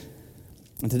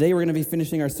And today we're going to be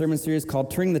finishing our sermon series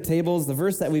called Turning the Tables. The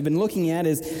verse that we've been looking at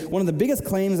is one of the biggest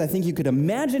claims I think you could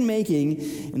imagine making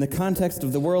in the context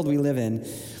of the world we live in.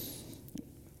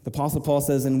 The Apostle Paul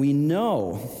says, and we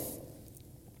know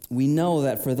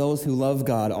that for those who love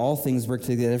God, all things work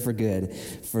together for good,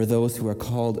 for those who are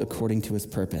called according to his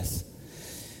purpose.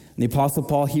 And the Apostle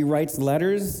Paul, he writes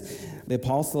letters. The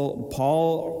Apostle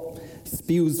Paul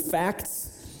spews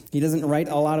facts. He doesn't write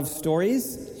a lot of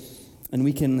stories. And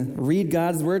we can read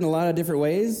God's word in a lot of different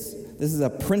ways. This is a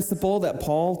principle that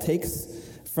Paul takes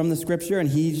from the scripture, and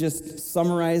he just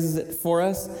summarizes it for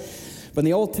us. But in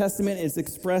the Old Testament, it's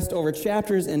expressed over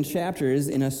chapters and chapters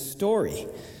in a story.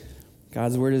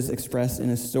 God's word is expressed in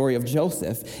a story of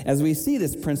Joseph, as we see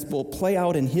this principle play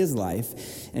out in his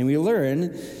life, and we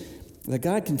learn that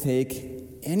God can take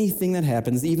anything that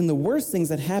happens, even the worst things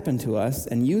that happen to us,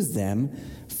 and use them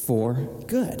for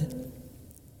good.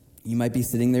 You might be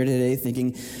sitting there today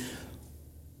thinking,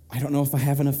 I don't know if I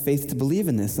have enough faith to believe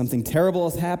in this. Something terrible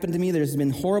has happened to me. There's been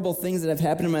horrible things that have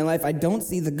happened in my life. I don't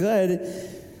see the good.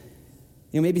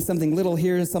 Maybe something little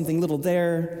here, something little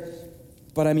there.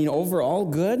 But overall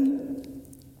good.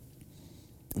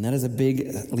 And that is a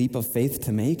big leap of faith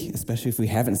to make, especially if we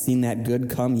haven't seen that good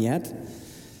come yet.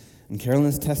 And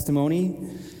Carolyn's testimony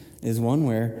is one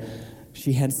where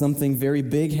she had something very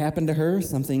big happen to her,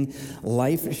 something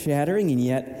life-shattering, and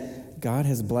yet God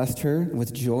has blessed her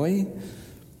with joy.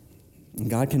 And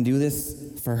God can do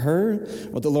this for her.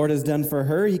 What the Lord has done for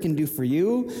her, he can do for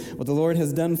you. What the Lord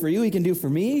has done for you, he can do for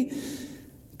me.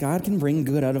 God can bring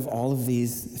good out of all of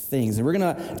these things. And we're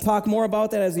going to talk more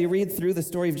about that as we read through the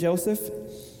story of Joseph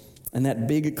and that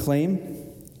big claim.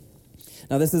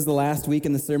 Now, this is the last week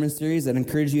in the sermon series. I'd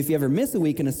encourage you, if you ever miss a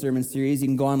week in a sermon series, you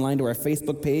can go online to our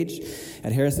Facebook page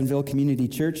at Harrisonville Community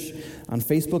Church on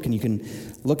Facebook, and you can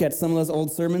look at some of those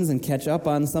old sermons and catch up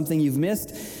on something you've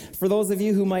missed. For those of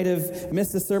you who might have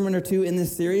missed a sermon or two in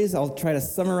this series, I'll try to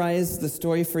summarize the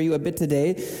story for you a bit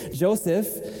today. Joseph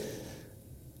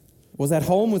was at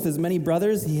home with his many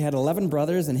brothers. He had 11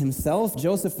 brothers and himself.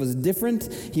 Joseph was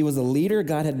different. He was a leader.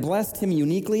 God had blessed him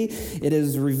uniquely. It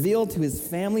is revealed to his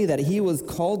family that he was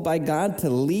called by God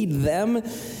to lead them,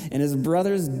 and his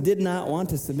brothers did not want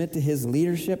to submit to his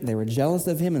leadership. They were jealous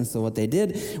of him, and so what they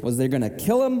did was they're going to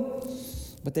kill him.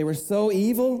 But they were so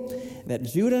evil that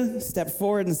Judah stepped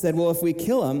forward and said, well, if we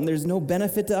kill him, there's no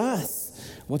benefit to us.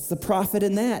 What's the profit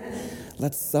in that?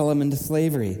 Let's sell him into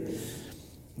slavery.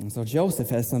 And so Joseph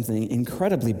has something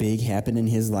incredibly big happen in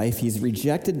his life. He's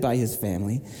rejected by his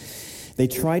family. They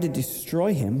try to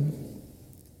destroy him,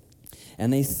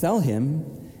 and they sell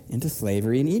him into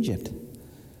slavery in Egypt.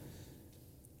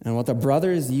 And what the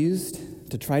brothers used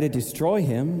to try to destroy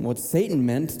him, what Satan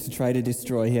meant to try to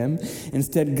destroy him,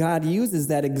 instead God uses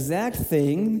that exact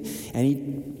thing, and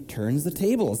he turns the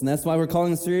tables. And that's why we're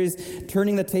calling the series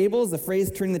Turning the Tables. The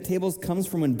phrase turning the tables comes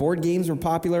from when board games were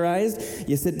popularized.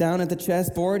 You sit down at the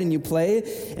chessboard and you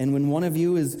play, and when one of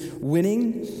you is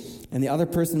winning and the other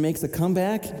person makes a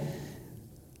comeback,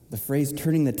 the phrase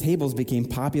turning the tables became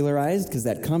popularized because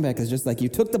that comeback is just like you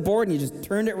took the board and you just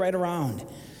turned it right around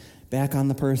back on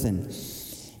the person.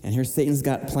 And here Satan's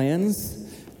got plans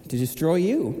to destroy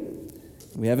you.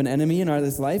 We have an enemy in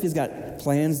this life. He's got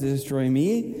plans to destroy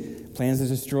me, plans to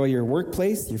destroy your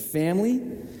workplace, your family,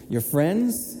 your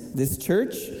friends, this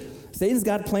church. Satan's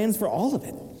got plans for all of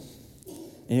it.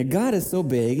 And God is so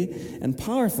big and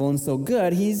powerful and so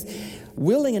good, he's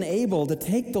willing and able to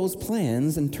take those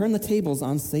plans and turn the tables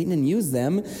on Satan and use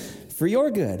them for your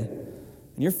good.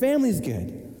 And your family's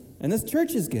good. And this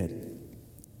church is good.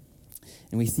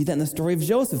 And we see that in the story of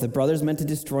Joseph. The brothers meant to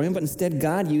destroy him, but instead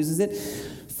God uses it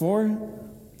for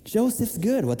Joseph's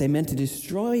good. What they meant to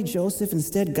destroy Joseph,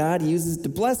 instead God uses to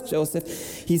bless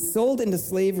Joseph. He's sold into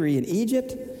slavery in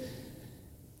Egypt.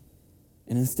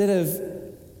 And instead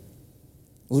of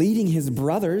leading his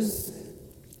brothers,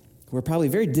 who are probably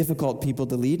very difficult people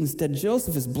to lead, instead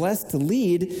Joseph is blessed to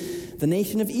lead the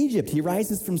nation of Egypt. He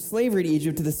rises from slavery to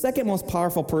Egypt to the second most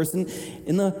powerful person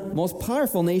in the most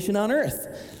powerful nation on earth.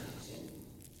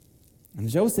 And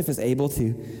Joseph is able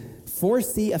to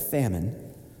foresee a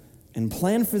famine and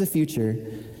plan for the future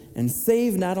and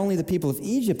save not only the people of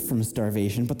Egypt from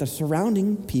starvation, but the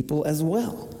surrounding people as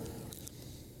well.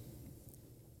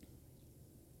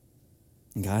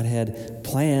 And God had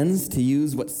plans to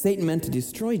use what Satan meant to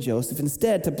destroy Joseph,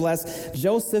 instead to bless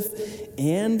Joseph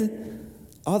and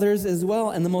others as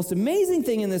well. And the most amazing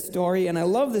thing in this story, and I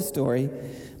love this story,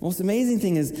 most amazing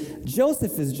thing is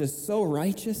Joseph is just so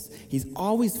righteous. He's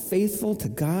always faithful to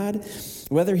God.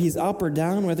 Whether he's up or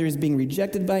down, whether he's being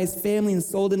rejected by his family and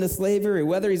sold into slavery, or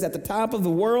whether he's at the top of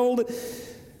the world,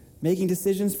 making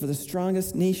decisions for the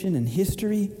strongest nation in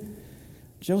history.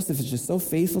 Joseph is just so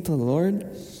faithful to the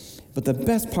Lord. But the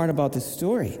best part about this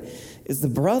story is the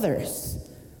brothers.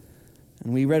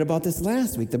 And we read about this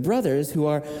last week. The brothers who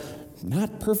are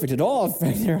not perfect at all. In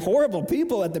fact, they're horrible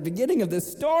people at the beginning of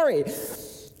this story.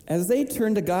 As they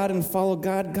turn to God and follow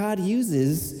God, God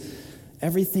uses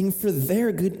everything for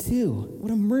their good too.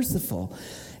 What a merciful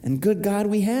and good God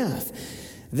we have.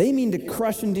 They mean to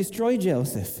crush and destroy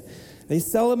Joseph. They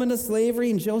sell him into slavery,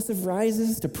 and Joseph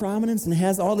rises to prominence and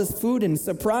has all this food, and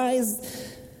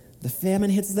surprise, the famine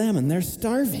hits them, and they're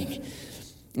starving.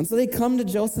 And so they come to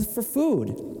Joseph for food,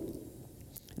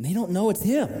 and they don't know it's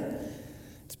him.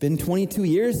 It's been 22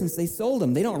 years since they sold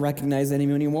him. They don't recognize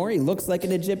him anymore. He looks like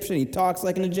an Egyptian. He talks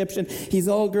like an Egyptian. He's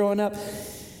all grown up,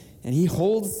 and he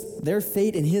holds their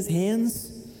fate in his hands.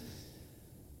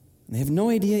 And they have no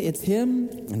idea it's him,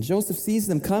 and Joseph sees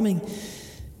them coming,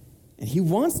 and he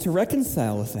wants to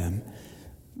reconcile with them,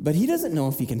 but he doesn't know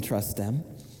if he can trust them.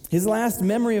 His last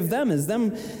memory of them is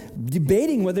them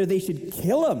debating whether they should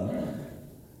kill him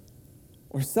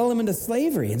or sell him into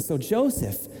slavery. And so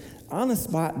Joseph, on the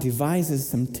spot, devises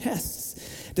some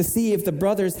tests to see if the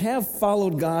brothers have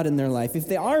followed God in their life, if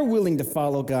they are willing to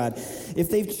follow God,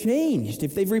 if they've changed,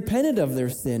 if they've repented of their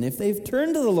sin, if they've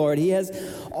turned to the Lord. He has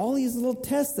all these little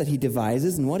tests that he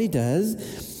devises, and what he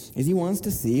does is he wants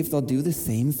to see if they'll do the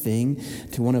same thing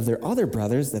to one of their other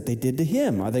brothers that they did to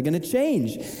him. Are they going to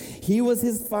change? He was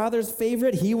his father's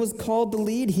favorite. He was called to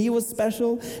lead. He was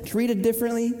special, treated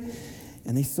differently,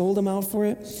 and they sold him out for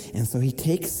it. And so he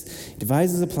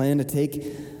devises a plan to take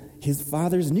his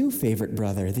father's new favorite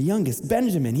brother, the youngest,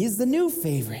 Benjamin. He's the new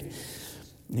favorite.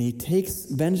 And he takes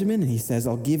Benjamin and he says,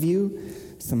 I'll give you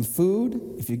some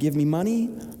food if you give me money,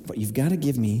 but you've got to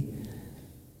give me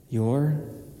your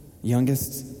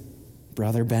youngest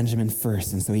brother Benjamin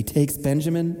first. And so he takes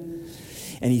Benjamin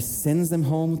and he sends them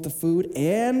home with the food,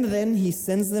 and then he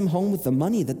sends them home with the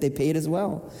money that they paid as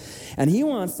well. And he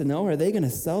wants to know, are they going to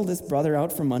sell this brother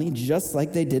out for money just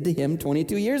like they did to him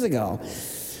 22 years ago?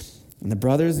 And the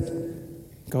brothers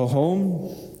go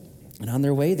home, and on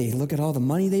their way, they look at all the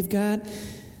money they've got.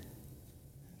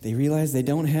 They realize they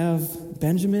don't have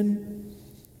Benjamin.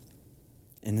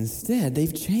 And instead,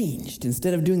 they've changed.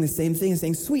 Instead of doing the same thing and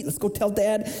saying, sweet, let's go tell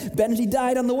Dad Benji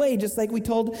died on the way, just like we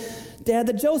told Dad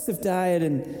that Joseph died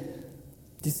and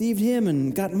deceived him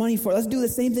and got money for it. Let's do the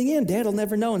same thing again. Dad will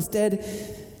never know. Instead,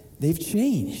 they've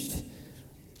changed.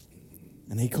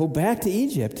 And they go back to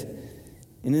Egypt.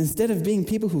 And instead of being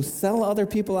people who sell other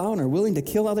people out and are willing to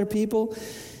kill other people,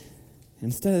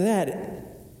 instead of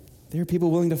that, they're people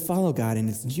willing to follow God. And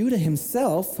it's Judah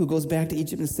himself who goes back to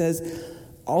Egypt and says,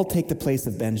 I'll take the place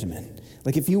of Benjamin.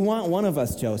 Like, if you want one of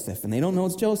us, Joseph, and they don't know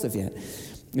it's Joseph yet,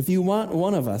 if you want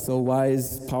one of us, oh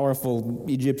wise, powerful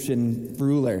Egyptian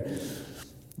ruler,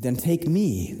 then take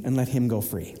me and let him go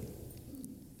free.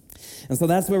 And so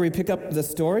that's where we pick up the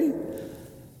story.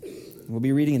 We'll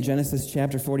be reading in Genesis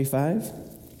chapter 45.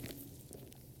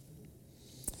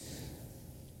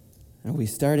 And we'll be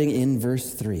starting in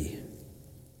verse 3.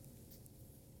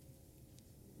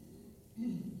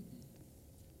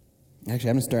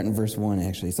 Actually, I'm going to start in verse 1,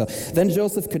 actually. So, then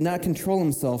Joseph could not control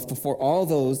himself before all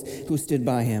those who stood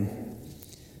by him.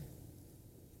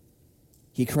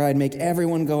 He cried, make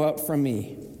everyone go out from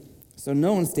me. So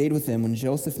no one stayed with him when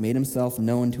Joseph made himself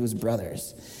known to his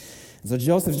brothers. And so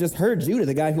Joseph just heard Judah,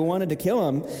 the guy who wanted to kill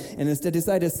him, and instead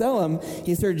decided to sell him.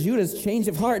 He's heard Judah's change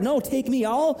of heart. No, take me.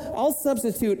 I'll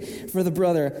substitute for the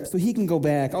brother so he can go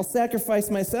back. I'll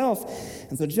sacrifice myself.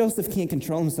 And so Joseph can't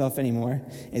control himself anymore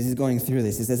as he's going through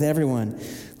this. He says, everyone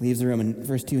leaves the room. In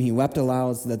verse 2, he wept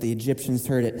aloud so that the Egyptians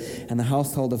heard it, and the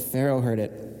household of Pharaoh heard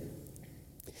it.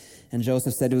 And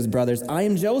Joseph said to his brothers, I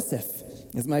am Joseph.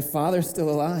 Is my father still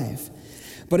alive?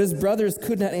 But his brothers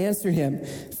could not answer him,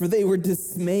 for they were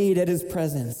dismayed at his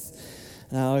presence.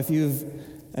 Now, if you've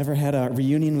ever had a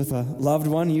reunion with a loved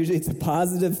one, usually it's a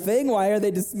positive thing. Why are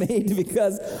they dismayed?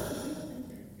 Because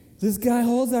this guy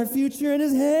holds our future in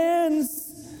his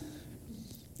hands.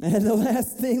 And the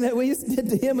last thing that we did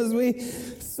to him is we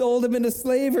sold him into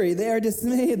slavery. They are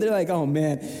dismayed. They're like, oh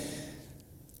man.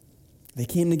 They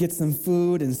came to get some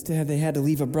food. Instead, they had to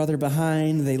leave a brother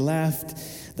behind. They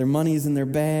left. Their money's in their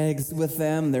bags with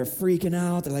them. They're freaking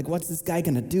out. They're like, what's this guy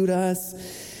going to do to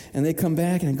us? And they come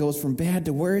back, and it goes from bad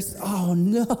to worse. Oh,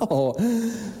 no.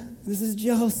 This is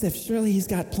Joseph. Surely he's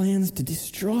got plans to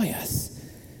destroy us.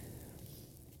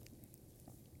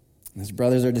 And his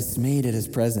brothers are dismayed at his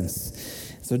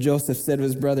presence. So Joseph said to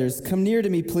his brothers, come near to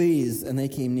me, please. And they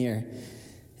came near.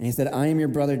 And he said, I am your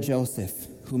brother Joseph,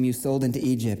 whom you sold into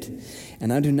Egypt. And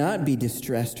now do not be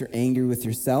distressed or angry with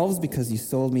yourselves because you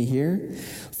sold me here.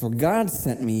 For God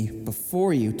sent me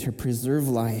before you to preserve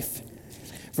life.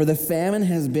 For the famine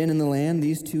has been in the land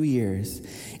these 2 years,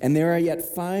 and there are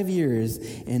yet 5 years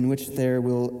in which there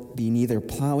will be neither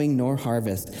plowing nor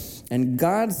harvest. And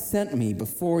God sent me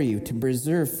before you to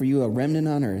preserve for you a remnant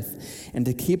on earth, and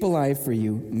to keep alive for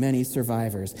you many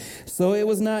survivors. So it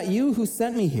was not you who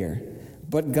sent me here,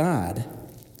 but God.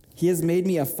 He has made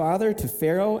me a father to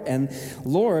Pharaoh and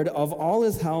Lord of all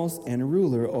his house and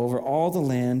ruler over all the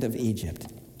land of Egypt.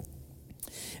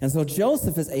 And so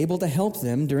Joseph is able to help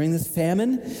them during this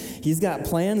famine. He's got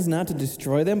plans not to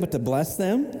destroy them, but to bless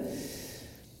them.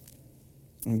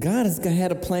 And God has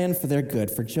had a plan for their good,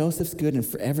 for Joseph's good and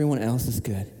for everyone else's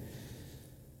good.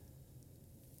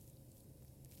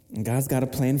 And God's got a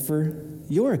plan for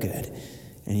your good.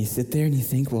 And you sit there and you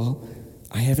think, well,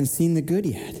 I haven't seen the good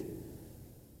yet.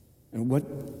 And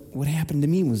what happened to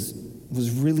me was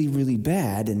really, really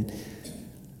bad. And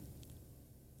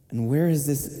where is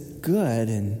this good?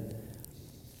 And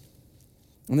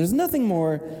there's nothing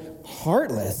more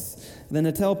heartless than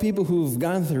to tell people who've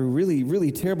gone through really,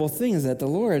 really terrible things that the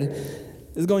Lord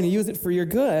is going to use it for your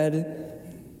good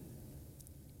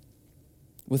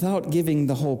without giving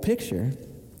the whole picture.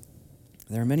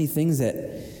 There are many things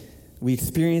that we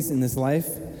experience in this life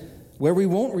where we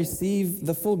won't receive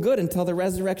the full good until the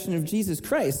resurrection of Jesus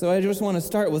Christ. So I just want to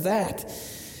start with that.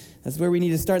 That's where we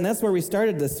need to start, and that's where we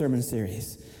started this sermon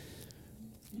series.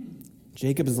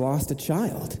 Jacob has lost a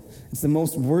child. It's the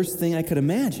most worst thing I could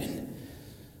imagine.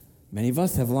 Many of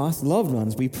us have lost loved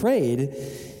ones. We prayed,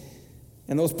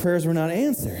 and those prayers were not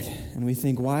answered. And we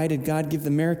think, why did God give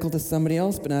the miracle to somebody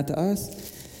else but not to us?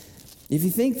 If you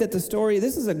think that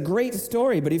this is a great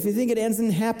story, but if you think it ends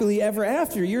in happily ever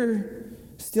after, you're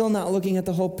still not looking at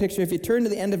the whole picture. If you turn to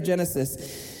the end of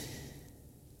Genesis,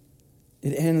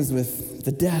 it ends with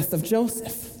the death of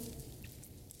Joseph.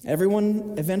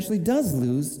 Everyone eventually does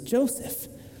lose Joseph.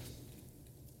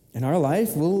 In our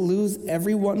life, we'll lose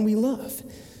everyone we love.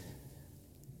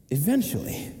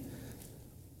 Eventually.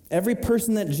 Every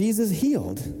person that Jesus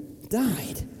healed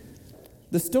died.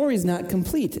 The story's not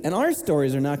complete, and our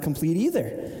stories are not complete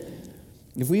either.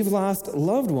 If we've lost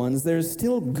loved ones, there's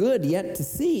still good yet to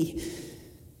see.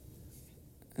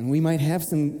 And we might have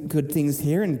some good things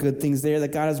here and good things there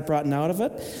that God has brought out of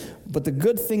it. But the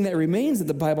good thing that remains that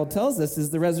the Bible tells us is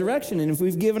the resurrection. And if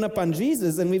we've given up on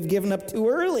Jesus, then we've given up too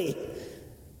early.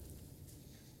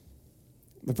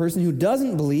 The person who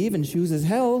doesn't believe and chooses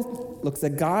hell looks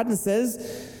at God and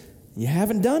says, you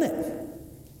haven't done it.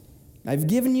 I've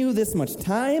given you this much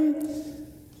time.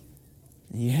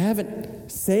 You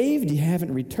haven't saved. You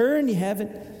haven't returned.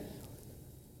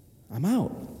 I'm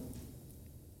out.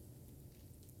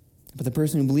 But the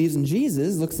person who believes in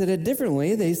Jesus looks at it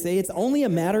differently. They say it's only a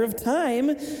matter of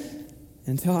time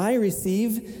until I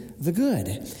receive the good.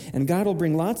 And God will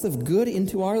bring lots of good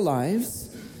into our lives.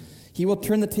 He will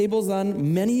turn the tables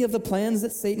on many of the plans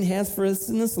that Satan has for us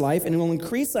in this life, and it will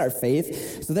increase our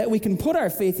faith so that we can put our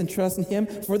faith and trust in him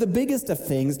for the biggest of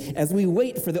things as we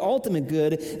wait for the ultimate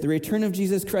good, the return of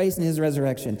Jesus Christ and his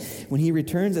resurrection. When he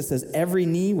returns, it says every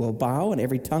knee will bow and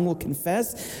every tongue will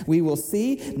confess. We will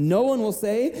see. No one will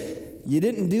say, you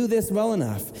didn't do this well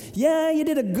enough. Yeah, you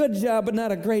did a good job, but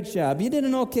not a great job. You did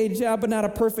an okay job, but not a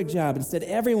perfect job. Instead,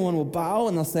 everyone will bow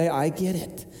and they'll say, I get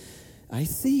it. I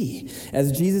see.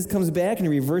 As Jesus comes back and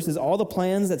reverses all the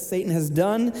plans that Satan has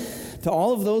done to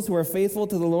all of those who are faithful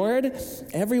to the Lord,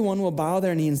 everyone will bow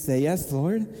their knee and say, yes,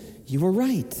 Lord, you were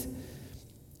right.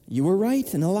 You were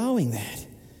right in allowing that.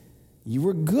 You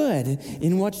were good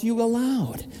in what you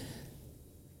allowed.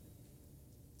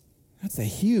 That's a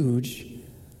huge,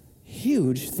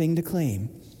 huge thing to claim.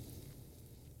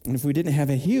 And if we didn't have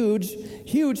a huge,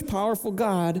 huge, powerful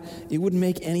God, it wouldn't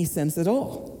make any sense at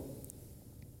all.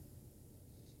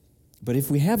 But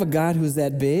if we have a God who's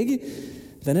that big,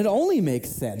 then it only makes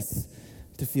sense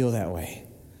to feel that way.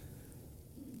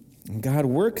 And God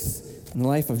works in the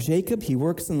life of Jacob. He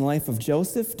works in the life of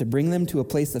Joseph to bring them to a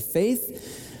place of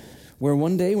faith where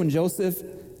one day when Joseph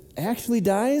actually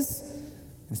dies,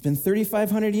 it's been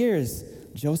 3,500 years,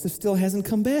 Joseph still hasn't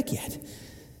come back yet.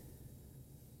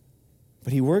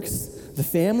 But he works the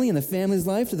family and the family's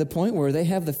life to the point where they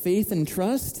have the faith and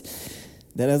trust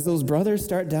that as those brothers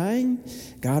start dying,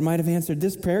 God might have answered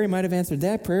this prayer, he might have answered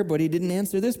that prayer, but he didn't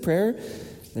answer this prayer.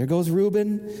 There goes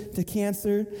Reuben to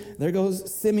cancer. There goes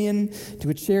Simeon to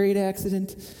a chariot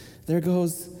accident. There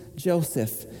goes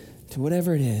Joseph to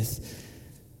whatever it is.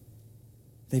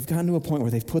 They've gotten to a point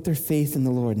where they've put their faith in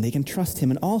the Lord and they can trust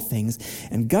him in all things.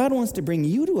 And God wants to bring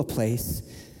you to a place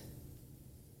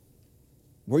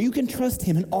where you can trust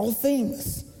him in all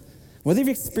things. Whether you've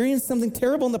experienced something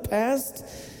terrible in the past,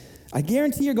 I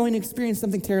guarantee you're going to experience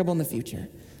something terrible in the future.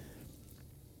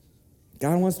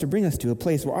 God wants to bring us to a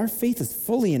place where our faith is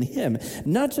fully in him,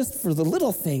 not just for the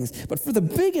little things, but for the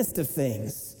biggest of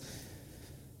things.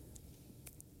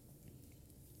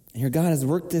 And here God has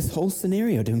worked this whole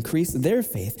scenario to increase their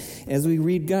faith. As we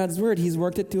read God's word, he's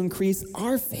worked it to increase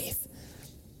our faith.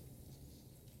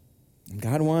 And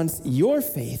God wants your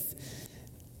faith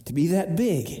to be that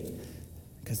big,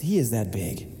 because he is that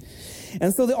big.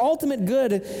 And so the ultimate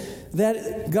good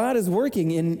that God is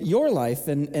working in your life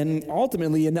and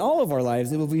ultimately in all of our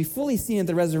lives, it will be fully seen at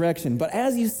the resurrection. But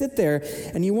as you sit there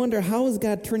and you wonder, how is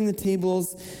God turning the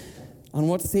tables on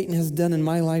what Satan has done in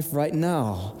my life right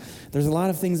now? There's a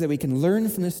lot of things that we can learn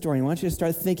from this story. I want you to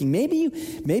start thinking.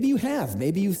 Maybe you have.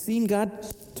 Maybe you've seen God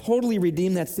totally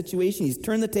redeem that situation. He's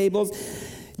turned the tables.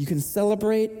 You can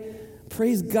celebrate.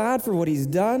 Praise God for what he's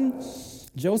done.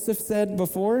 Joseph said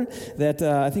before that,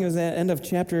 I think it was at the end of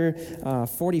chapter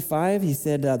 45, he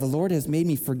said, the Lord has made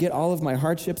me forget all of my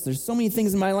hardships. There's so many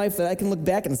things in my life that I can look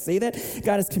back and say that.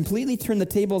 God has completely turned the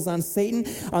tables on Satan,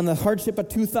 on the hardship of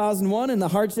 2001 and the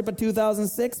hardship of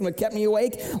 2006, and what kept me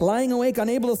awake, lying awake,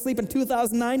 unable to sleep in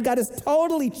 2009. God has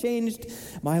totally changed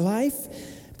my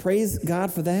life. Praise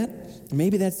God for that.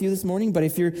 Maybe that's you this morning, but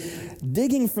if you're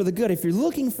digging for the good, if you're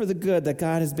looking for the good that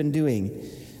God has been doing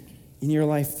in your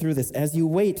life through this, as you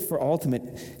wait for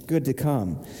ultimate good to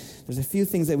come, there's a few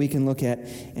things that we can look at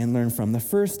and learn from. The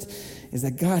first is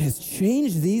that God has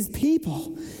changed these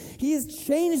people. He has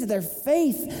changed their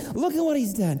faith. Look at what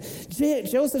he's done.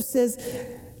 Joseph says,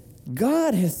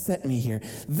 God has sent me here.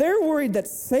 They're worried that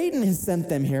Satan has sent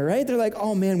them here, right? They're like,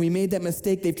 oh man, we made that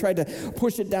mistake. They've tried to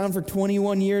push it down for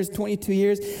 21 years, 22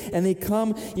 years, and they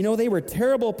come, they were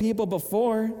terrible people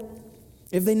before.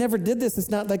 If they never did this,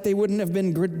 it's not like they wouldn't have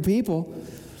been good people.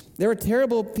 They were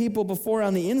terrible people before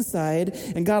on the inside,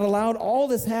 and God allowed all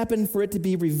this happen for it to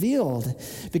be revealed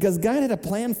because God had a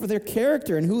plan for their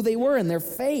character and who they were and their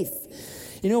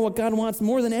faith. What God wants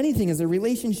more than anything is a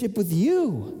relationship with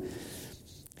you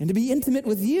and to be intimate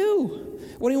with you.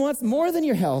 What he wants more than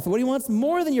your health, what he wants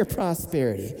more than your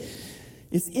prosperity,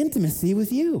 is intimacy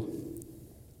with you.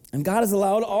 And God has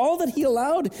allowed all that he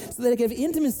allowed so that he could have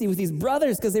intimacy with these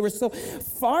brothers because they were so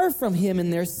far from him in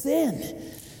their sin.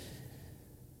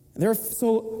 They were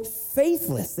so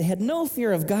faithless. They had no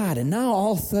fear of God. And now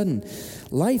all of a sudden,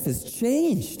 life has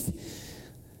changed.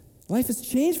 Life has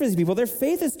changed for these people. Their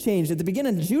faith has changed. At the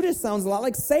beginning, Judas sounds a lot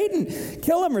like Satan.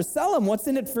 Kill him or sell him. What's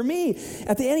in it for me?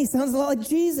 At the end, he sounds a lot like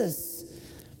Jesus.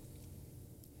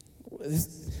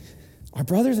 Our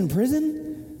brother's in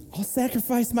prison? I'll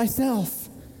sacrifice myself.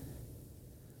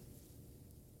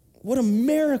 What a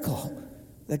miracle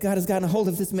that God has gotten a hold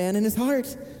of this man in his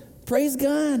heart. Praise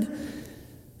God.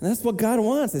 And that's what God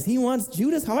wants, is he wants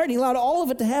Judas' heart, and he allowed all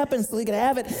of it to happen so he could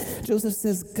have it. Joseph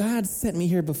says, God sent me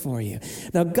here before you.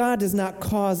 Now, God does not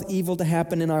cause evil to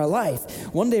happen in our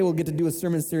life. One day we'll get to do a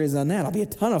sermon series on that. It'll be a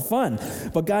ton of fun.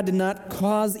 But God did not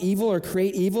cause evil or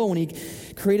create evil when he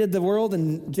created the world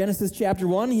in Genesis chapter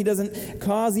 1. He doesn't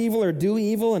cause evil or do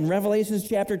evil in Revelations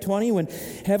chapter 20 when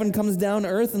heaven comes down to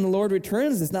earth and the Lord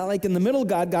returns. It's not like in the middle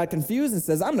God got confused and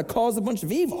says, I'm going to cause a bunch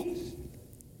of evil.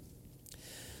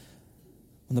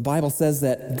 When the Bible says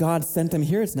that God sent them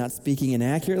here, it's not speaking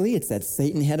inaccurately. It's that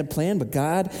Satan had a plan, but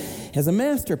God has a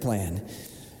master plan.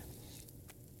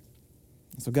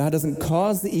 So God doesn't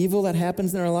cause the evil that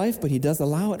happens in our life, but he does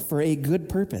allow it for a good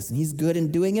purpose. And he's good in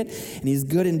doing it, and he's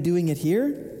good in doing it here.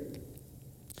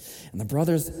 And the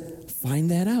brothers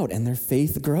find that out, and their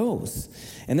faith grows,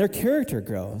 and their character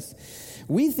grows.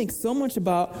 We think so much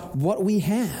about what we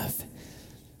have.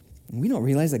 We don't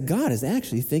realize that God is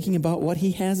actually thinking about what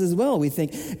he has as well. We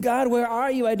think, God, where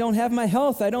are you? I don't have my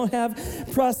health. I don't have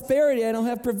prosperity. I don't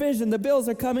have provision. The bills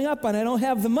are coming up, and I don't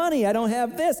have the money. I don't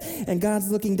have this. And God's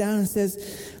looking down and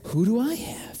says, who do I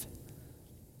have?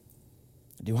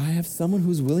 Do I have someone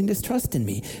who's willing to trust in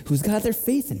me, who's got their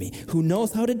faith in me, who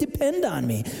knows how to depend on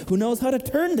me, who knows how to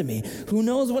turn to me, who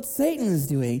knows what Satan is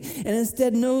doing, and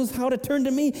instead knows how to turn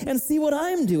to me and see what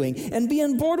I'm doing and be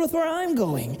on board with where I'm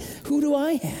going? Who do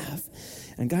I have?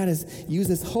 And God has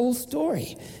used this whole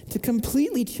story to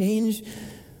completely change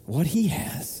what he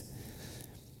has.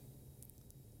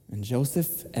 And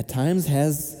Joseph at times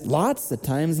has lots, at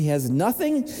times he has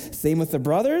nothing. Same with the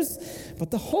brothers.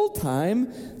 But the whole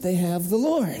time they have the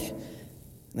Lord. And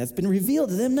that's been revealed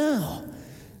to them now.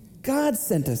 God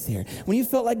sent us here. When you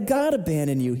felt like God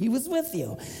abandoned you, he was with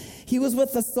you. He was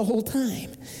with us the whole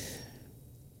time.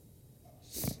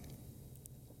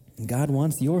 And God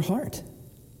wants your heart.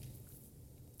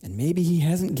 And maybe he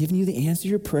hasn't given you the answer to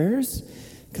your prayers.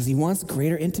 because he wants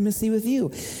greater intimacy with you.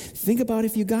 Think about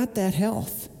if you got that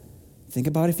health. Think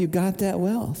about if you got that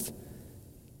wealth.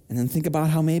 And then think about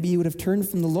how maybe you would have turned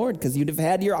from the Lord because you'd have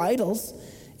had your idols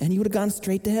and you would have gone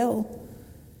straight to hell.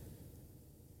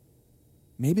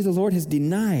 Maybe the Lord has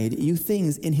denied you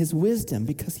things in his wisdom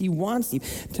because he wants you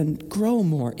to grow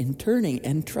more in turning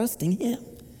and trusting him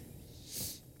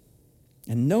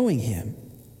and knowing him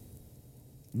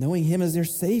as your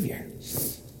Savior.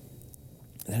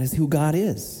 That is who God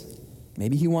is.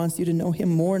 Maybe he wants you to know him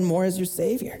more and more as your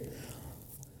Savior.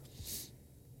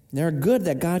 There are good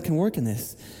that God can work in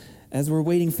this as we're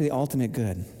waiting for the ultimate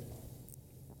good.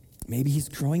 Maybe he's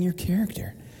growing your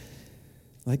character.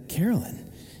 Like Carolyn.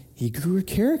 He grew her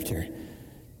character.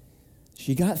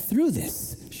 She got through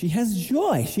this. She has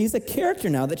joy. She's a character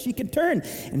now that she can turn.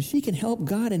 And she can help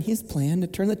God in his plan to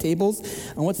turn the tables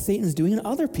on what Satan's doing in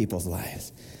other people's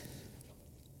lives.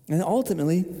 And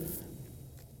ultimately,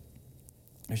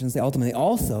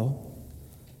 also,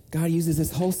 God uses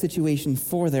this whole situation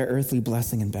for their earthly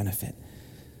blessing and benefit.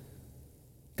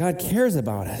 God cares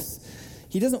about us.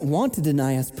 He doesn't want to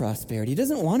deny us prosperity. He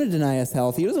doesn't want to deny us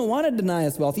health. He doesn't want to deny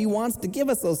us wealth. He wants to give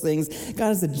us those things.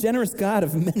 God is a generous God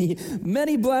of many,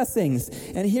 many blessings.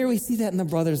 And here we see that in the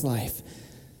brother's life.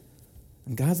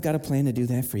 And God's got a plan to do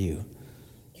that for you.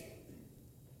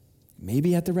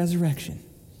 Maybe at the resurrection,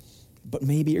 but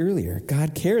maybe earlier.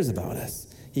 God cares about us.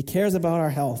 He cares about our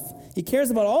health. He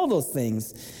cares about all those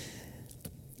things.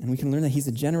 And we can learn that he's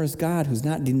a generous God who's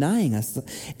not denying us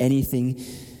anything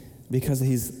because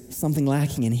he's something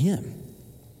lacking in him.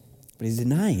 But he's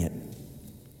denying it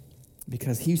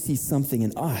because he sees something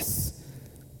in us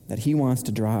that he wants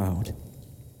to draw out.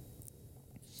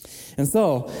 And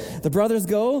so the brothers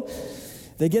go.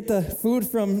 They get the food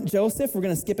from Joseph. We're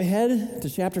going to skip ahead to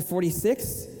chapter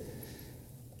 46.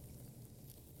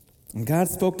 And God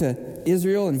spoke to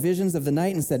Israel in visions of the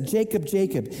night and said, Jacob,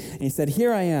 Jacob. And he said,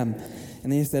 here I am.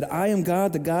 And he said, I am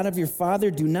God, the God of your father.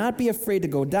 Do not be afraid to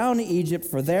go down to Egypt,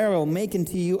 for there I will make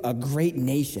into you a great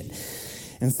nation.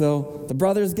 And so the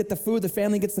brothers get the food, the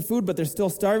family gets the food, but they're still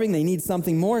starving. They need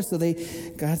something more. So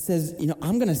God says,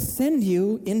 I'm going to send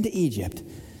you into Egypt.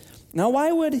 Now,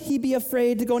 why would he be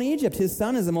afraid to go to Egypt? His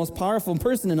son is the most powerful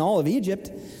person in all of Egypt.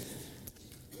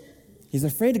 He's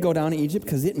afraid to go down to Egypt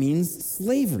because it means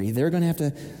slavery. They're going to have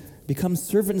to become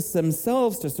servants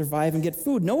themselves to survive and get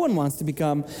food. No one wants to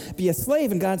be a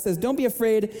slave. And God says, don't be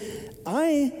afraid.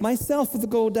 I myself will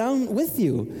go down with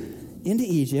you into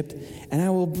Egypt, and I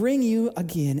will bring you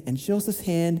again, and Joseph's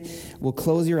hand will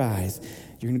close your eyes.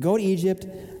 You're going to go to Egypt,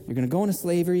 you're going to go into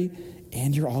slavery,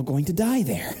 and you're all going to die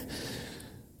there.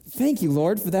 Thank you,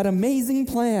 Lord, for that amazing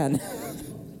plan.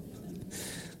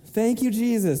 Thank you,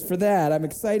 Jesus, for that. I'm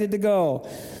excited to go.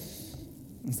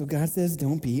 And so God says,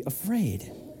 don't be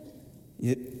afraid.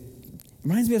 It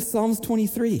reminds me of Psalms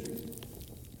 23.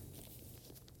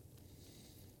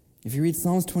 If you read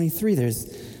Psalms 23,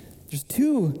 there's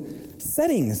two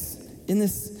settings in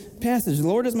this passage. The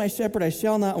Lord is my shepherd, I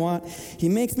shall not want. He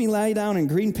makes me lie down in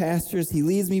green pastures. He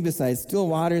leads me beside still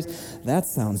waters. That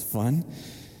sounds fun.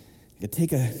 You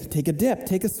take a dip,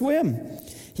 take a swim.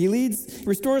 He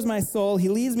restores my soul. He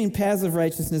leads me in paths of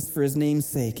righteousness for his name's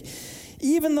sake.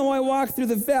 Even though I walk through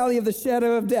the valley of the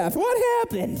shadow of death. What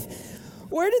happened?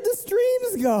 Where did the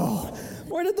streams go?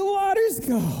 Where did the waters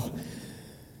go?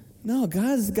 No,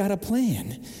 God's got a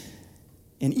plan.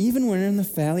 And even when we're in the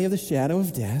valley of the shadow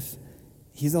of death,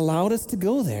 he's allowed us to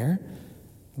go there.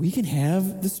 We can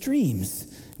have the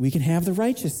streams. We can have the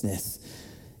righteousness.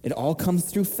 It all comes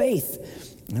through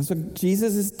faith. And that's what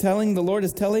Jesus is telling, the Lord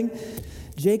is telling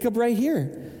Jacob right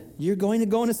here. You're going to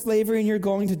go into slavery and you're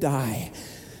going to die.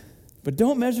 But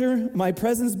don't measure my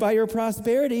presence by your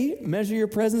prosperity. Measure your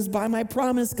presence by my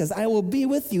promise, because I will be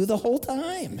with you the whole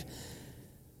time.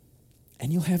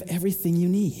 And you'll have everything you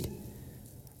need.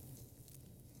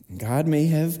 God may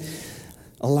have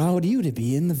allowed you to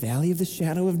be in the valley of the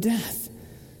shadow of death.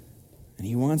 And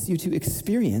he wants you to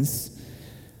experience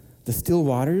the still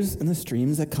waters and the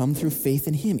streams that come through faith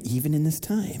in him, even in this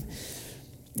time.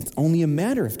 It's only a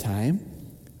matter of time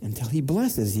until he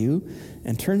blesses you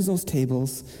and turns those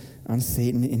tables on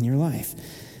Satan in your life.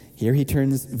 Here he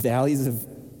turns valleys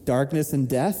of darkness and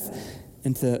death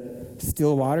into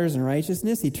still waters and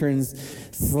righteousness. He turns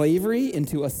slavery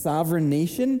into a sovereign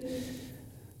nation.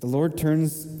 The Lord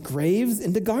turns graves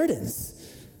into gardens.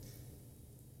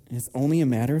 And it's only a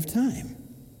matter of time.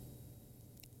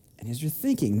 And as you're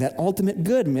thinking, that ultimate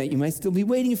good, you might still be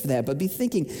waiting for that, but be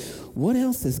thinking, what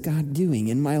else is God doing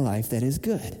in my life that is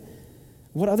good?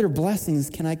 What other blessings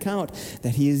can I count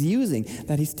that he is using,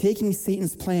 that he's taking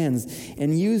Satan's plans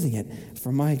and using it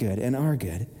for my good and our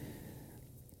good?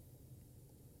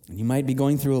 And you might be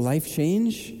going through a life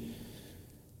change.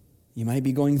 You might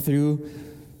be going through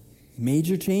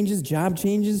major changes, job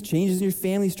changes, changes in your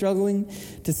family, struggling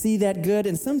to see that good.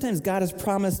 And sometimes God has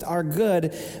promised our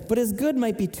good, but his good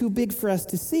might be too big for us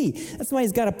to see. That's why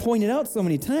he's got to point it out so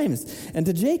many times. And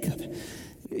to Jacob,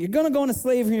 you're going to go into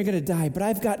slavery and you're going to die, but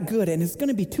I've got good, and it's going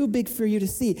to be too big for you to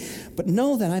see. But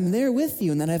know that I'm there with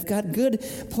you and that I've got good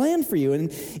planned for you. And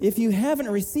if you haven't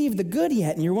received the good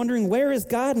yet and you're wondering where is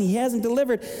God and he hasn't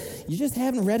delivered, you just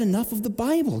haven't read enough of the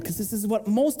Bible, because this is what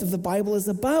most of the Bible is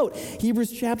about.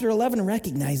 Hebrews chapter 11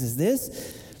 recognizes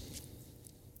this.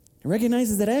 It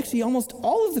recognizes that actually almost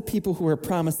all of the people who were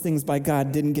promised things by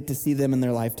God didn't get to see them in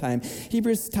their lifetime.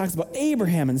 Hebrews talks about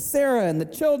Abraham and Sarah and the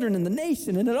children and the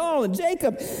nation and it all, and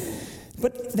Jacob.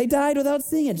 But they died without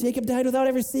seeing it. Jacob died without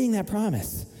ever seeing that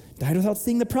promise. Died without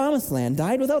seeing the promised land.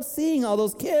 Died without seeing all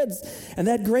those kids and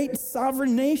that great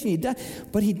sovereign nation.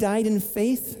 But he died in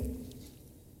faith,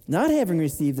 not having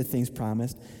received the things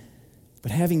promised,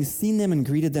 but having seen them and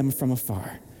greeted them from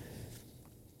afar.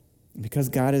 Because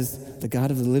God is the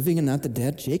God of the living and not the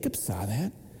dead, Jacob saw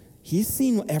that. He's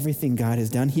seen everything God has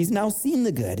done. He's now seen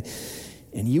the good.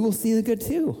 And you will see the good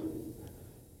too,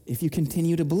 if you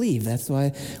continue to believe. That's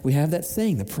why we have that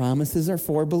saying, the promises are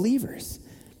for believers.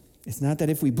 It's not that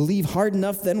if we believe hard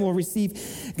enough, then we'll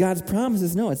receive God's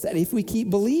promises. No, it's that if we keep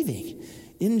believing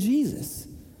in Jesus,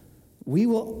 we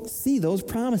will see those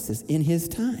promises in his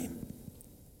time.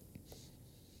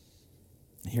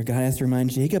 Here God has to remind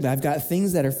Jacob, I've got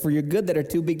things that are for your good that are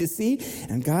too big to see.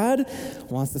 And God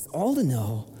wants us all to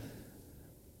know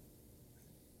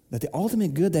that the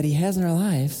ultimate good that he has in our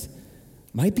lives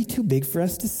might be too big for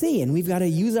us to see. And we've got to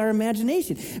use our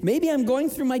imagination. Maybe I'm going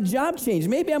through my job change.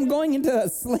 Maybe I'm going into a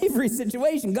slavery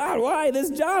situation. God, why this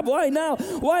job? Why now?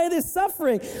 Why this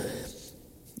suffering?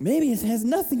 Maybe it has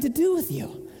nothing to do with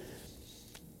you.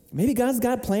 Maybe God's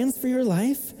got plans for your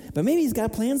life, but maybe he's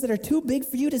got plans that are too big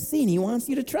for you to see, and he wants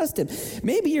you to trust him.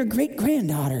 Maybe your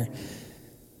great-granddaughter,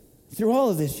 through all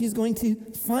of this, she's going to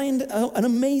find an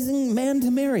amazing man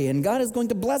to marry, and God is going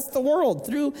to bless the world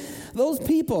through those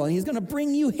people, and he's going to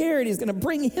bring you here, and he's going to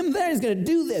bring him there, he's going to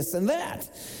do this and that.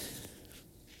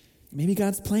 Maybe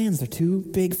God's plans are too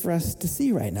big for us to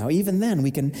see right now. Even then,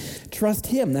 we can trust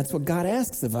him. That's what God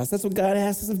asks of us. That's what God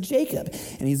asks of Jacob,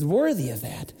 and he's worthy of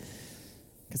that,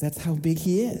 because that's how big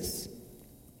he is.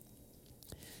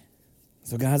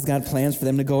 So God's got plans for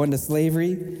them to go into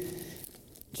slavery.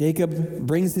 Jacob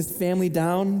brings his family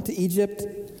down to Egypt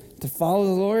to follow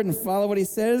the Lord and follow what he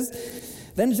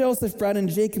says. Then Joseph brought in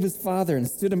Jacob his father and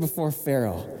stood him before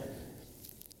Pharaoh.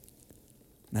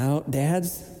 Now,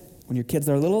 dads, when your kids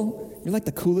are little, you're like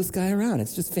the coolest guy around.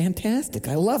 It's just fantastic.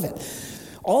 I love it.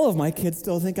 All of my kids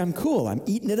still think I'm cool. I'm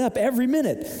eating it up every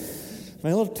minute.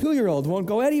 My little 2-year-old won't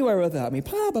go anywhere without me.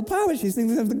 Papa, she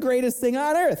thinks I'm the greatest thing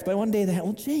on earth. But one day that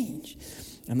will change.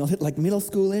 And they'll hit like middle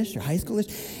schoolish or high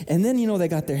schoolish. And then, they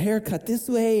got their hair cut this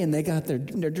way, and they got their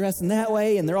dressing that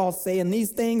way, and they're all saying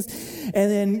these things. And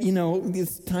then,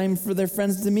 it's time for their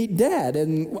friends to meet Dad.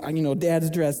 And, Dad's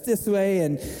dressed this way,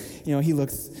 and, he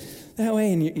looks that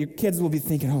way. And your kids will be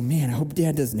thinking, oh, man, I hope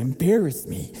Dad doesn't embarrass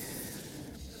me.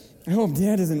 I hope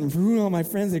Dad doesn't ruin all my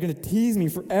friends. They're going to tease me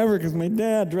forever because my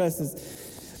dad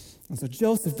dresses. And so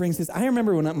Joseph brings his. I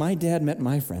remember when my dad met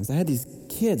my friends. I had these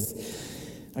kids.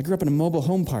 I grew up in a mobile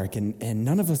home park, and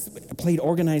none of us played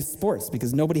organized sports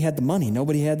because nobody had the money.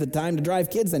 Nobody had the time to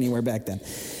drive kids anywhere back then.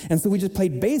 And so we just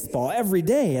played baseball every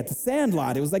day at the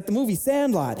Sandlot. It was like the movie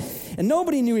Sandlot. And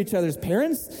nobody knew each other's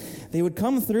parents. They would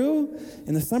come through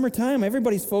in the summertime.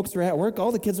 Everybody's folks are at work.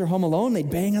 All the kids are home alone.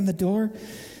 They'd bang on the door.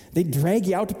 They'd drag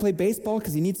you out to play baseball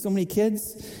because you need so many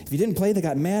kids. If you didn't play, they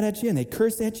got mad at you and they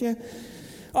curse at you.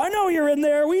 I know you're in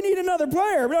there. We need another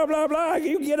player. Blah, blah, blah.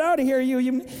 You get out of here.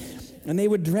 You. And they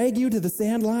would drag you to the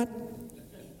Sandlot.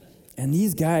 And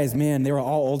these guys, man, they were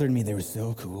all older than me. They were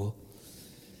so cool.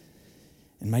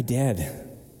 And my dad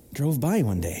drove by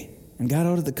one day and got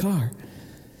out of the car.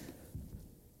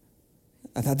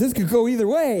 I thought this could go either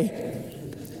way.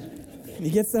 And he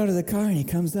gets out of the car and he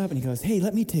comes up and he goes, hey,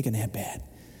 let me take an at-bat.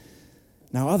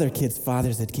 Now, other kids'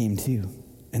 fathers had came too,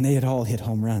 and they had all hit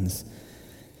home runs.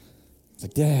 I was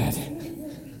like, Dad,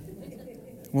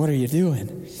 what are you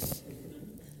doing?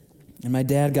 And my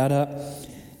dad got up,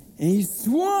 and he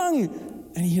swung,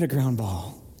 and he hit a ground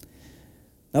ball.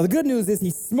 Now, the good news is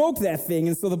he smoked that thing,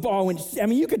 and so the ball went,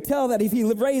 you could tell that if he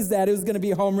raised that, it was going to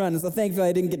be a home run. So thankfully,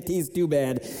 I didn't get teased too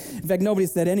bad. In fact, nobody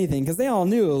said anything, because they all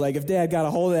knew, like, if Dad got a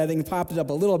hold of that thing and popped it up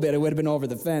a little bit, it would have been over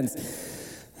the fence.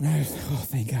 And I was, oh,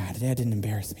 thank God, Dad didn't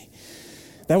embarrass me.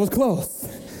 That was close,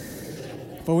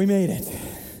 but we made it.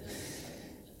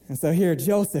 And so here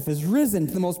Joseph is risen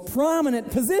to the most prominent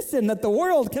position that the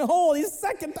world can hold. He's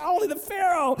second only to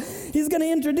Pharaoh. He's going to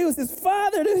introduce his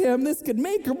father to him. This could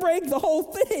make or break the whole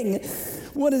thing.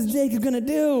 What is Jacob going to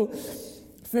do?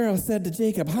 Pharaoh said to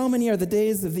Jacob, "How many are the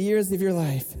days of the years of your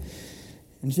life?"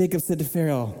 And Jacob said to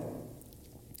Pharaoh,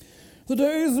 "The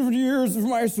days of the years of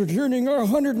my sojourning are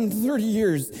 130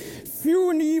 years. Few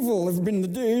and evil have been the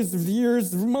days of the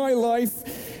years of my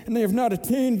life, and they have not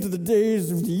attained to the days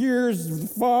of the years of the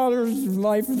fathers of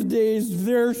life of the days of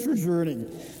their sojourning."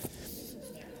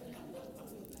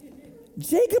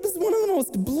 Jacob is one of the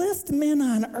most blessed men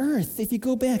on earth. If you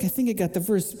go back, I think I got the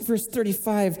verse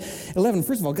 35:11.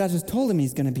 First of all, God just told him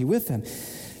he's going to be with him.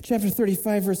 Chapter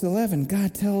 35, verse 11,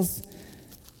 God tells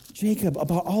Jacob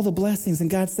about all the blessings, and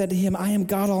God said to him, "I am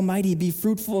God Almighty, be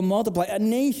fruitful and multiply. A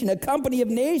nation, a company of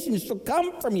nations shall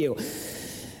come from you,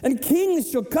 and kings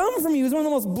shall come from you." He's one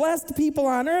of the most blessed people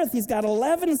on earth. He's got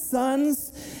 11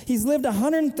 sons. He's lived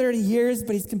 130 years,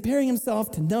 but he's comparing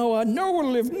himself to Noah. Noah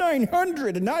lived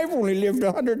 900, and I've only lived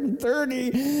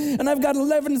 130. And I've got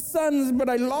 11 sons, but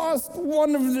I lost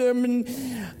one of them. And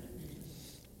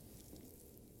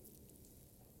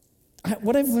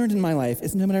what I've learned in my life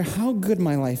is no matter how good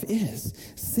my life is,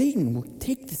 Satan will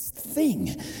take this thing,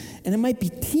 and it might be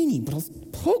teeny, but he'll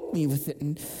poke me with it,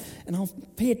 and I'll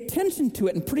pay attention to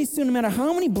it, and pretty soon, no matter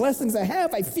how many blessings I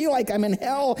have, I feel like I'm in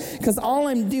hell, because all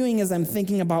I'm doing is I'm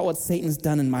thinking about what Satan's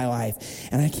done in my life,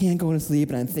 and I can't go to sleep,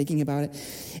 and I'm thinking about it.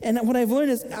 And what I've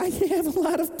learned is I have a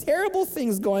lot of terrible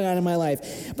things going on in my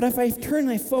life, but if I turn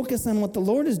my focus on what the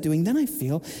Lord is doing, then I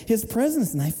feel his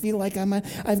presence, and I feel like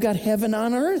I've got heaven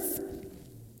on earth.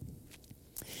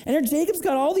 And here Jacob's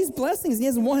got all these blessings.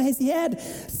 He had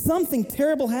something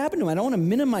terrible happen to him. I don't want to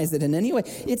minimize it in any way.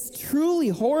 It's truly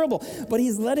horrible, but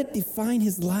he's let it define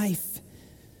his life.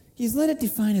 He's let it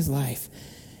define his life.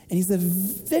 And he's a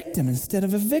victim instead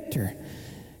of a victor,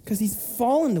 because he's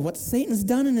fallen to what Satan's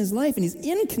done in his life, and he's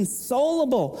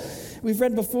inconsolable. We've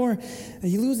read before that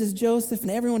he loses Joseph,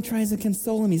 and everyone tries to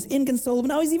console him. He's inconsolable.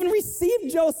 Now he's even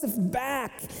received Joseph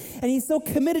back, and he's so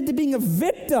committed to being a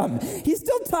victim. He's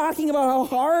still talking about how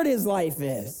hard his life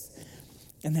is.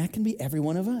 And that can be every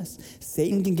one of us.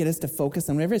 Satan can get us to focus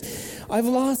on whatever it is. I've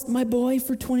lost my boy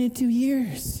for 22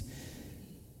 years.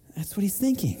 That's what he's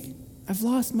thinking. I've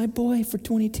lost my boy for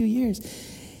 22 years.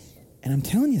 And I'm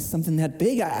telling you, something that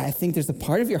big, I think there's a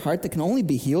part of your heart that can only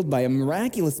be healed by a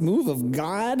miraculous move of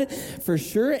God, for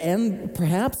sure, and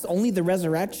perhaps only the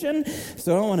resurrection.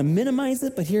 So I don't want to minimize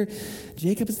it, but here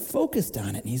Jacob is focused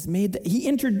on it, and he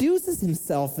introduces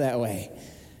himself that way.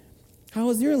 How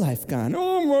has your life gone?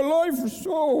 "Oh, my life is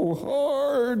so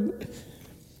hard."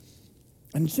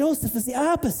 And Joseph is the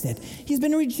opposite. He's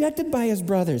been rejected by his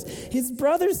brothers. His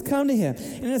brothers come to him,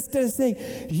 and instead of saying,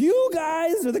 "You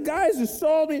guys are the guys who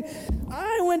sold me,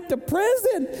 I went to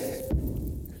prison,"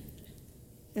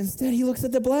 instead he looks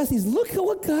at the blessings. Look at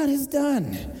what God has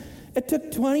done. It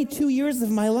took 22 years of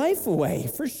my life away,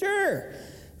 for sure.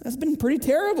 That's been pretty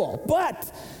terrible. But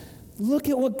look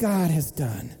at what God has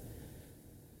done.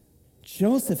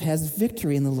 Joseph has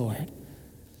victory in the Lord.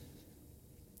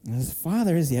 And his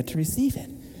father is yet to receive it.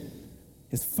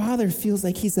 His father feels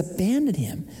like he's abandoned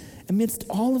him amidst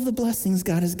all of the blessings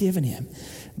God has given him.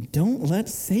 Don't let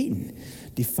Satan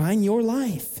define your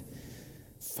life.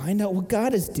 Find out what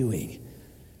God is doing,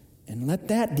 and let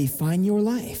that define your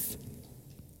life.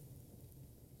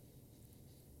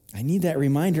 I need that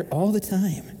reminder all the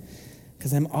time,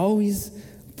 because I'm always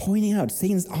pointing out,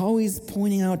 Satan's always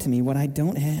pointing out to me what I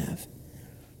don't have.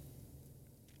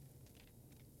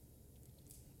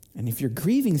 And if you're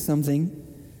grieving something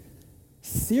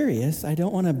serious, I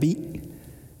don't want to be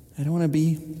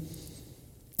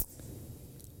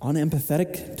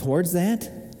unempathetic towards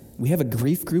that. We have a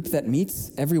grief group that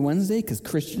meets every Wednesday because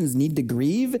Christians need to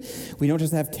grieve. We don't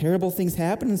just have terrible things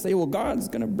happen and say, "Well, God's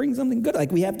going to bring something good."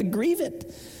 Like, we have to grieve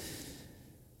it.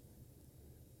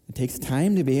 It takes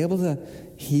time to be able to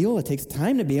heal. It takes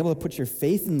time to be able to put your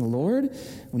faith in the Lord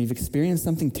when you've experienced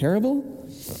something terrible.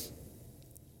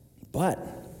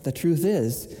 But the truth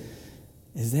is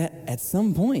that at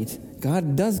some point,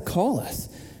 God does call us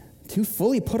to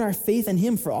fully put our faith in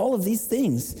him for all of these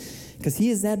things, because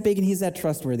he is that big and he's that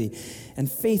trustworthy.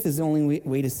 And faith is the only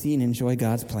way to see and enjoy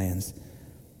God's plans.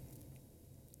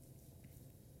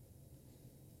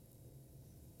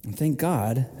 And thank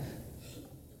God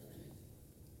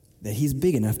that he's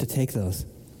big enough to take those,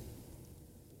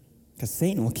 because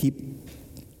Satan will keep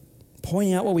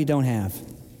pointing out what we don't have.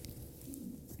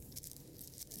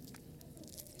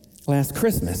 Last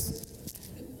Christmas,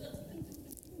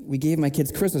 we gave my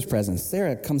kids Christmas presents.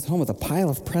 Sarah comes home with a pile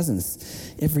of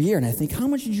presents every year, and I think, how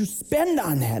much did you spend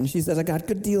on that? And she says, I got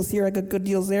good deals here, I got good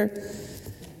deals there.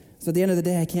 So at the end of the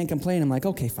day, I can't complain. I'm like,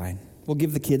 okay, fine. We'll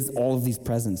give the kids all of these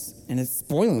presents. And it's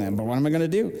spoiling them, but what am I going to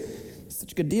do?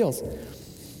 Such good deals.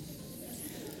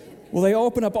 Well, they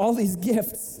open up all these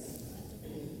gifts,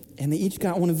 and they each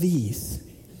got one of these.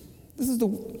 This is the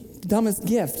dumbest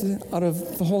gift out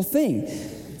of the whole thing.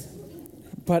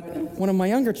 But one of my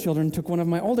younger children took one of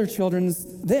my older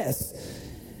children's this.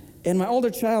 And my older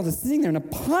child is sitting there in a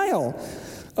pile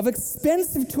of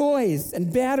expensive toys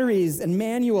and batteries and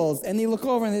manuals. And they look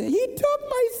over and they say, he took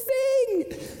my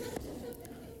thing.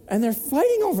 And they're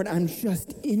fighting over it. I'm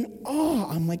just in awe.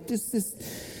 I'm like, this is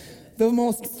the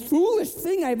most foolish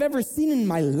thing I've ever seen in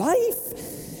my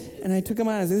life. And I took them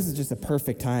out and I said, this is just a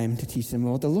perfect time to teach them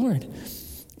about the Lord.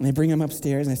 And I bring them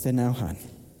upstairs and I said, now, hon,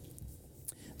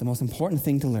 the most important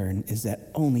thing to learn is that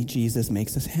only Jesus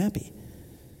makes us happy.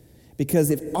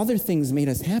 Because if other things made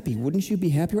us happy, wouldn't you be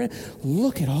happy right now?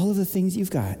 Look at all of the things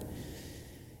you've got.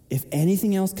 If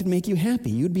anything else could make you happy,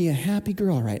 you'd be a happy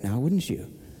girl right now, wouldn't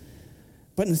you?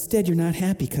 But instead, you're not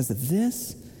happy because of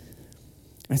this.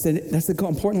 I said, that's the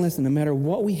important lesson. No matter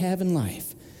what we have in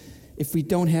life, if we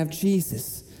don't have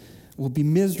Jesus, we'll be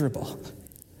miserable.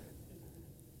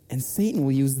 And Satan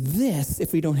will use this,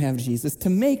 if we don't have Jesus,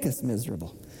 to make us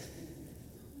miserable.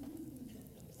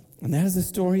 And that is the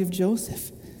story of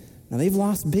Joseph. Now, they've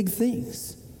lost big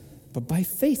things, but by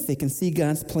faith they can see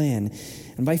God's plan.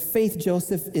 And by faith,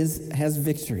 Joseph has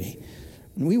victory.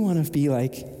 And we want to be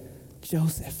like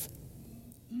Joseph.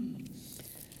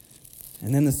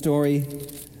 And then the story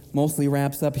mostly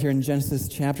wraps up here in Genesis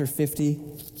chapter 50.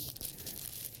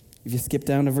 If you skip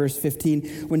down to verse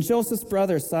 15, when Joseph's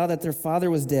brothers saw that their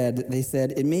father was dead, they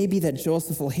said, it may be that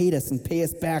Joseph will hate us and pay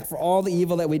us back for all the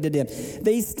evil that we did to him.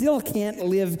 They still can't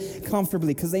live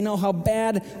comfortably because they know how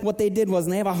bad what they did was,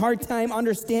 and they have a hard time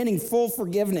understanding full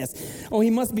forgiveness. Oh,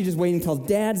 he must be just waiting until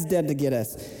Dad's dead to get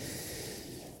us.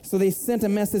 So they sent a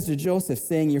message to Joseph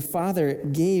saying, your father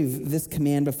gave this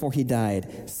command before he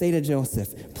died. Say to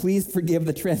Joseph, please forgive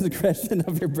the transgression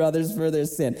of your brothers for their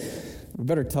sin. We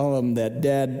better tell them that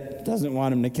Dad doesn't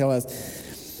want him to kill us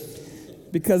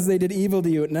because they did evil to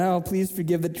you. Now, please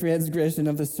forgive the transgression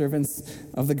of the servants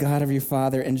of the God of your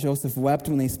father. And Joseph wept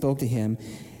when they spoke to him.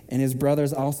 And his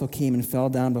brothers also came and fell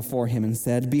down before him and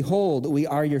said, behold, we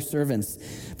are your servants.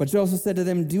 But Joseph said to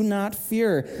them, do not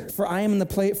fear, for am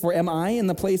I in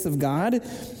the place of God?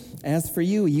 As for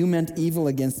you, you meant evil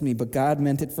against me, but God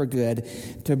meant it for good,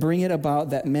 to bring it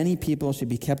about that many people should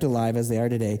be kept alive as they are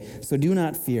today. So do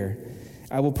not fear.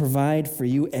 I will provide for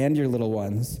you and your little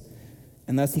ones.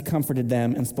 And thus he comforted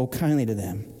them and spoke kindly to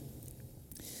them.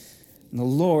 And the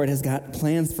Lord has got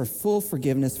plans for full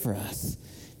forgiveness for us.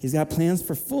 He's got plans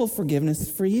for full forgiveness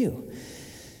for you.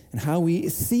 And how we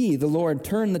see the Lord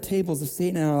turn the tables of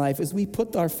Satan in our life is we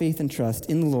put our faith and trust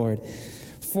in the Lord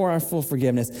for our full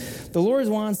forgiveness. The Lord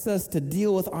wants us to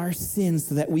deal with our sins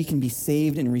so that we can be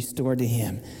saved and restored to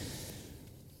him.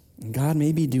 And God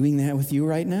may be doing that with you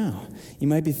right now. You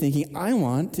might be thinking, I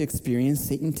want to experience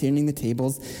Satan turning the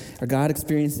tables, or God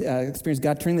experience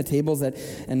God turning the tables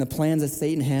and the plans that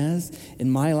Satan has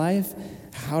in my life.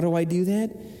 How do I do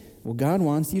that? Well, God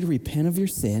wants you to repent of your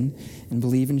sin and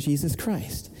believe in Jesus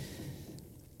Christ.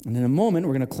 And in a moment,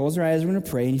 we're going to close our eyes, we're going to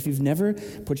pray, and if you've never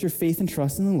put your faith and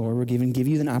trust in the Lord, we're going to give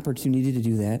you an opportunity to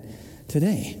do that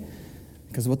today.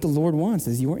 Because what the Lord wants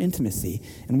is your intimacy.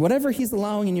 And whatever he's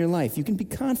allowing in your life, you can be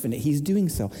confident he's doing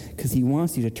so because he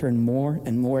wants you to turn more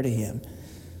and more to him.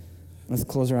 Let's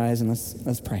close our eyes and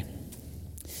let's pray.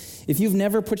 If you've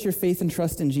never put your faith and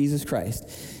trust in Jesus Christ,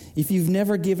 if you've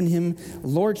never given him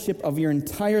lordship of your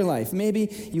entire life, maybe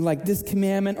you like this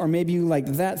commandment, or maybe you like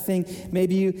that thing,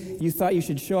 maybe you thought you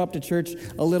should show up to church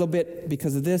a little bit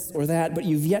because of this or that, but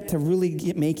you've yet to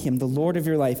really make him the Lord of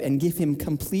your life and give him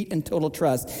complete and total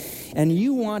trust, and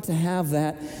you want to have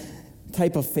that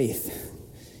type of faith.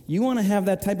 You want to have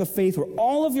that type of faith where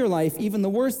all of your life, even the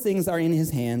worst things, are in his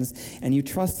hands, and you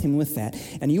trust him with that.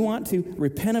 And you want to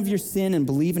repent of your sin and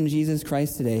believe in Jesus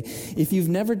Christ today. If you've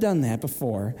never done that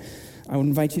before, I would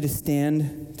invite you to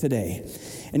stand today.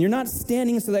 And you're not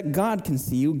standing so that God can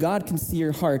see you. God can see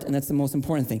your heart, and that's the most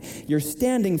important thing. You're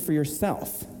standing for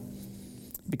yourself.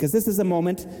 Because this is a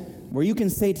moment where you can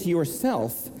say to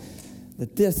yourself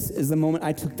that this is the moment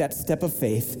I took that step of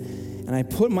faith, and I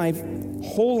put my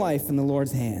whole life in the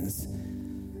Lord's hands.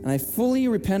 And I fully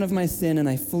repent of my sin, and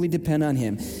I fully depend on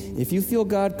him. If you feel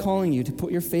God calling you to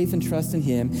put your faith and trust in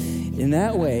him in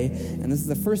that way, and this is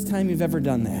the first time you've ever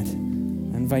done that,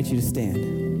 I invite you to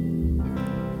stand.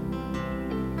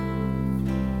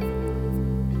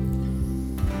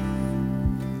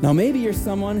 Now, maybe you're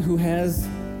someone who has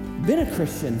been a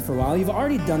Christian for a while. You've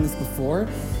already done this before.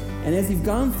 And as you've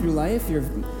gone through life,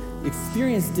 you've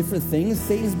experienced different things.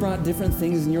 Satan's brought different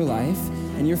things in your life,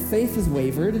 and your faith has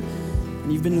wavered.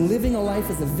 And you've been living a life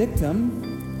as a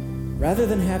victim rather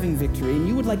than having victory. And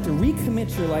you would like to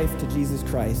recommit your life to Jesus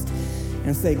Christ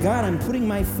and say, God, I'm putting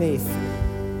my faith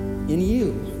in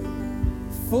you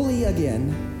fully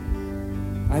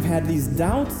again. I've had these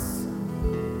doubts.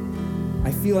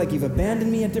 I feel like you've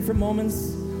abandoned me at different moments.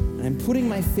 And I'm putting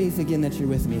my faith again that you're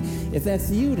with me. If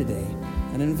that's you today,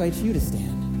 I invite you to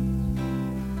stand.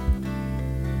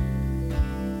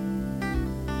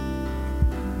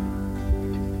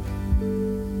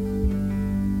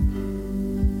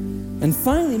 And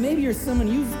finally, maybe you're someone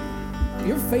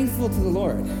you're faithful to the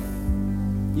Lord.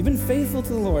 You've been faithful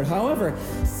to the Lord. However,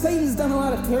 Satan's done a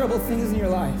lot of terrible things in your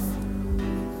life.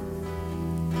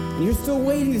 And you're still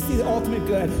waiting to see the ultimate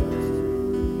good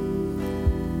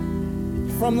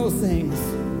from those things.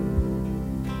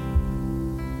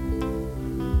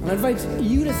 And I invite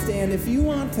you to stand if you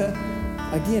want to,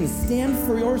 again, stand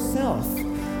for yourself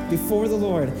before the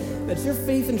Lord. That your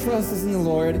faith and trust is in the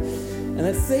Lord. And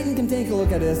that Satan can take a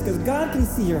look at this, because God can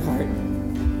see your heart.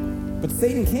 But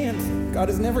Satan can't. God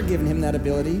has never given him that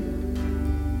ability.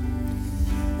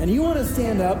 And you want to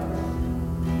stand up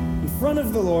in front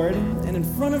of the Lord and in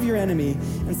front of your enemy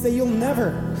and say, you will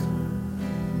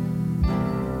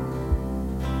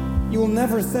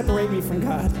never separate me from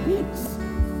God.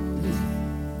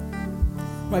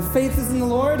 My faith is in the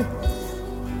Lord.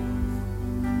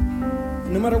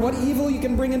 No matter what evil you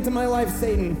can bring into my life,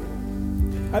 Satan,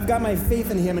 I've got my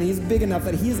faith in him, and he's big enough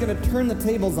that he's going to turn the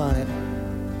tables on it.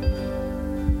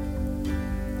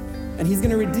 And he's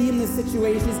going to redeem this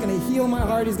situation. He's going to heal my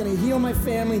heart. He's going to heal my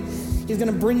family. He's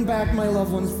going to bring back my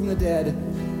loved ones from the dead.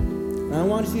 And I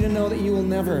want you to know that you will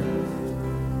never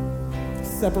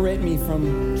separate me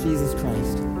from Jesus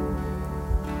Christ.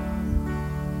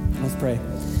 Let's pray.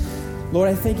 Lord,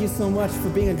 I thank you so much for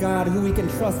being a God who we can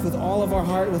trust with all of our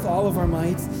heart, with all of our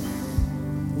might.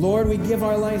 Lord, we give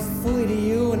our lives fully to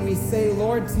you, and we say,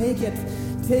 Lord, take it,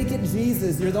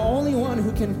 Jesus. You're the only one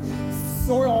who can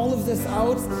sort all of this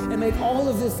out and make all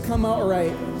of this come out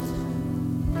right.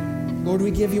 Lord, we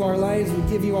give you our lives, we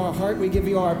give you our heart, we give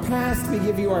you our past, we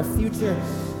give you our future,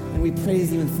 and we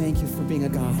praise you and thank you for being a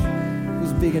God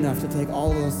who's big enough to take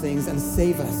all of those things and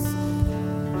save us.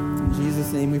 In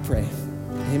Jesus' name we pray.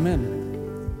 Amen.